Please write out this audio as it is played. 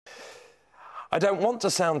I don't want to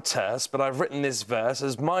sound terse, but I've written this verse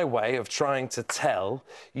as my way of trying to tell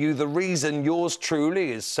you the reason yours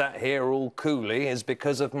truly is sat here all coolly is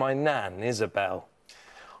because of my nan, Isabel.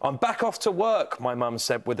 I'm back off to work, my mum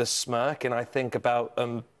said with a smirk, and I think about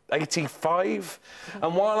 85.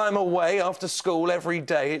 And while I'm away after school every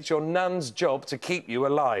day, it's your nan's job to keep you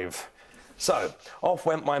alive. So, off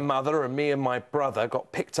went my mother, and me and my brother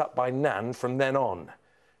got picked up by Nan from then on.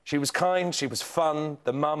 She was kind, she was fun,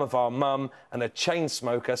 the mum of our mum, and a chain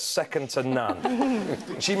smoker second to none.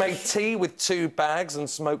 She made tea with 2 bags and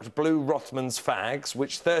smoked blue Rothmans fags,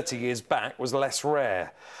 which 30 years back was less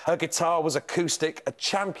rare. Her guitar was acoustic, a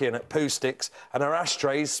champion at poo sticks, and her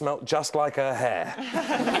ashtrays smelt just like her hair.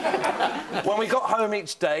 When we got home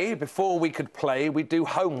each day, before we could play, we'd do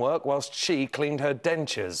homework whilst she cleaned her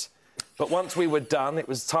dentures. But once we were done, it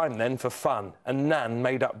was time then for fun, and Nan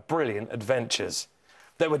made up brilliant adventures.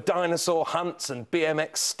 There were dinosaur hunts and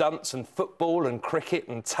BMX stunts and football and cricket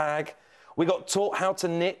and tag. We got taught how to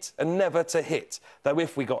knit and never to hit, though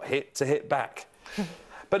if we got hit, to hit back.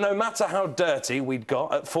 But no matter how dirty we'd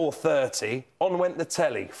got at 4:30, on went the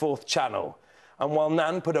telly, 4th channel. And while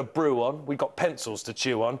Nan put a brew on, we got pencils to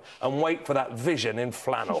chew on and wait for that vision in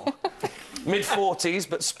flannel. Mid-40s,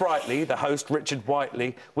 but sprightly, the host Richard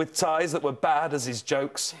Whiteley, with ties that were bad as his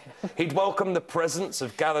jokes. He'd welcome the presence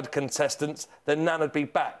of gathered contestants, then Nan would be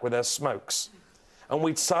back with her smokes. And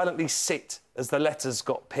we'd silently sit as the letters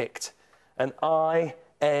got picked. An I,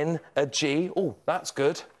 N, a G, oh, that's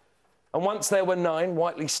good. And once there were 9,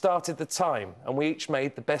 Whiteley started the time, and we each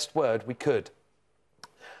made the best word we could.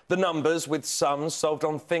 The numbers with sums solved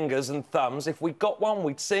on fingers and thumbs. If we got one,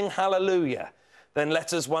 we'd sing hallelujah. Then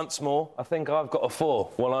letters once more. I think I've got a 4.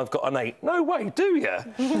 Well, I've got an 8. No way, do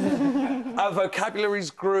you? Our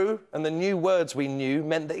vocabularies grew, and the new words we knew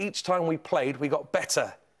meant that each time we played, we got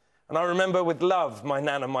better. And I remember with love, my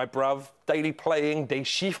nan and my bruv, daily playing des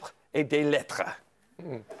chiffres et des lettres.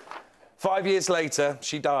 5 years later,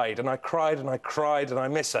 she died, and I cried and I cried, and I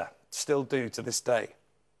miss her. Still do to this day.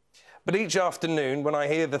 But each afternoon, when I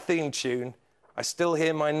hear the theme tune, I still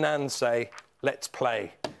hear my nan say, let's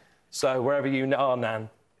play. So, wherever you are, Nan,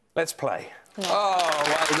 let's play. Oh,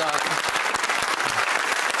 well done.